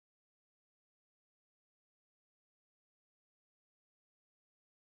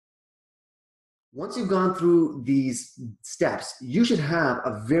Once you've gone through these steps, you should have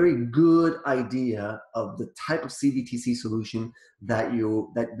a very good idea of the type of CBTC solution that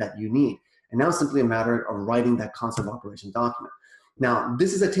you need. And now it's simply a matter of writing that concept of operation document. Now,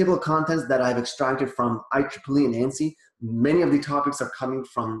 this is a table of contents that I've extracted from IEEE and ANSI. Many of the topics are coming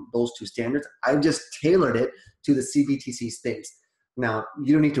from those two standards. I've just tailored it to the CBTC space. Now,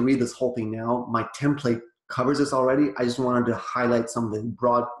 you don't need to read this whole thing now. My template covers this already. I just wanted to highlight some of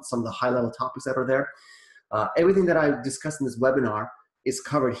the high-level topics that are there. Everything that I've discussed in this webinar is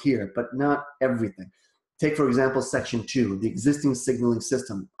covered here, but not everything. Take, for example, section 2, the existing signaling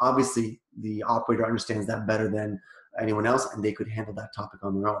system. Obviously, the operator understands that better than anyone else, and they could handle that topic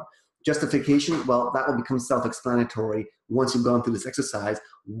on their own. Justification, well, that will become self-explanatory once you've gone through this exercise,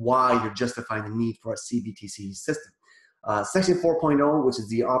 why you're justifying the need for a CBTC system. Section 4.0, which is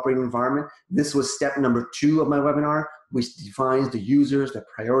the operating environment. This was step number 2 of my webinar, which defines the users, their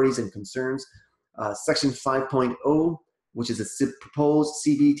priorities and concerns. Section 5.0, which is a proposed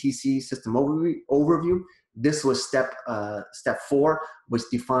CBTC system overview. This was step 4, which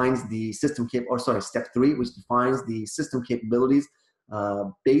defines the system step 3, which defines the system capabilities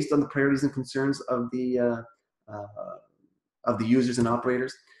based on the priorities and concerns of the users and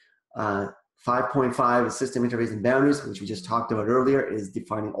operators. 5.5 is system interface and boundaries, which we just talked about earlier, is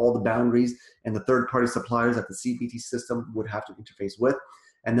defining all the boundaries and the third-party suppliers that the CBT system would have to interface with.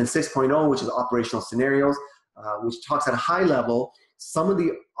 And then 6.0, which is operational scenarios, which talks at a high level some of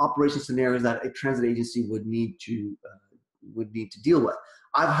the operational scenarios that a transit agency would need to deal with.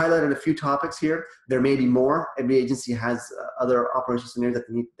 I've highlighted a few topics here. There may be more. Every agency has other operational scenarios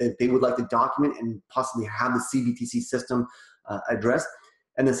that they would like to document and possibly have the CBTC system addressed.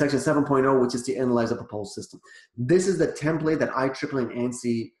 And then section 7.0, which is to analyze a proposed system. This is the template that IEEE and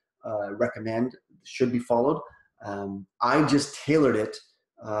ANSI recommend should be followed. I just tailored it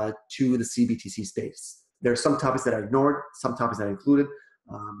to the CBTC space. There are some topics that I ignored, some topics that I included,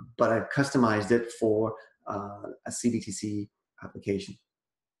 but I've customized it for a CBTC application.